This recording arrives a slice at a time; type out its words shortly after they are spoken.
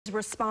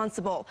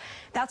responsible.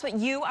 That's what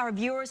you, our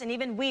viewers, and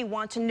even we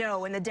want to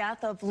know in the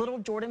death of little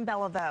Jordan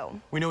Beliveau.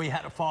 We know he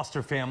had a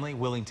foster family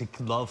willing to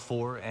love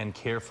for and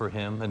care for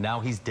him, and now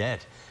he's dead.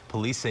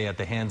 Police say at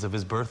the hands of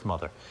his birth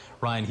mother.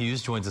 Ryan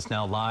Hughes joins us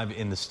now live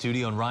in the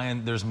studio. And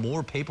Ryan, there's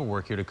more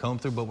paperwork here to comb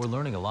through, but we're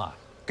learning a lot.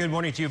 Good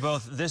morning to you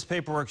both. This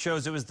paperwork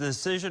shows it was the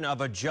decision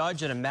of a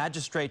judge and a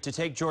magistrate to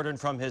take Jordan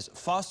from his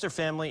foster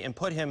family and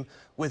put him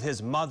with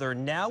his mother.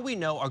 Now we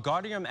know a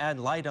guardian ad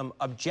litem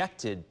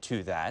objected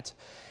to that.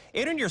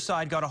 Aid on Your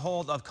Side got a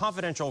hold of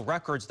confidential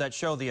records that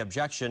show the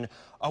objection.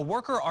 A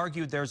worker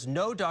argued there's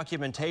no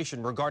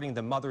documentation regarding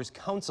the mother's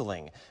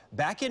counseling.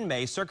 Back in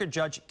May, Circuit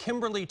Judge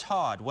Kimberly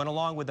Todd went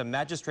along with the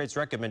magistrate's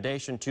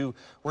recommendation to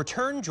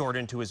return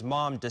Jordan to his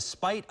mom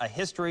despite a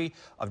history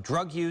of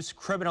drug use,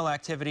 criminal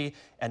activity,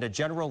 and a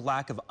general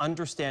lack of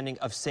understanding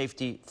of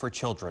safety for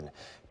children.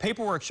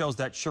 Paperwork shows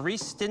that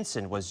Sharice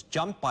Stinson was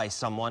jumped by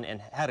someone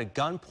and had a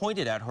gun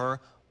pointed at her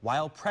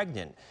while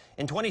pregnant.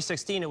 In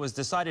 2016, it was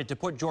decided to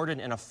put Jordan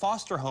in a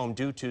foster home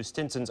due to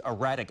Stinson's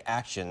erratic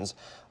actions.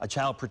 A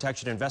child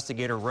protection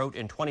investigator wrote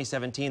in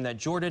 2017 that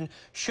Jordan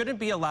shouldn't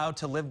be allowed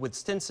to live with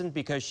Stinson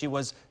because she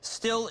was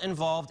still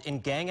involved in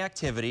gang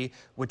activity,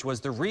 which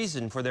was the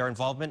reason for their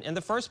involvement in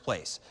the first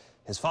place.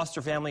 His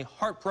foster family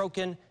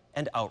heartbroken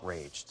and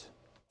outraged.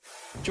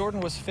 Jordan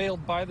was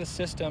failed by the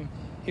system.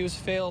 He was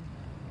failed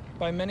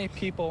by many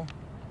people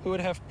who would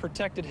have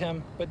protected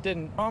him but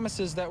didn't.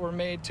 Promises that were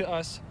made to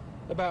us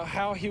about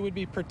how he would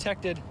be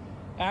protected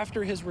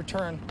after his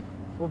return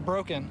were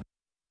broken.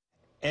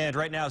 And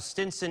right now,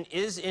 Stinson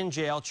is in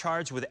jail,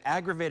 charged with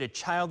aggravated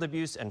child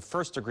abuse and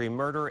first-degree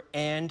murder,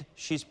 and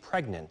she's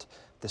pregnant.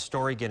 The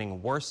story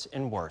getting worse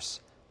and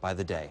worse by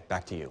the day.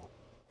 Back to you.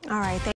 All right.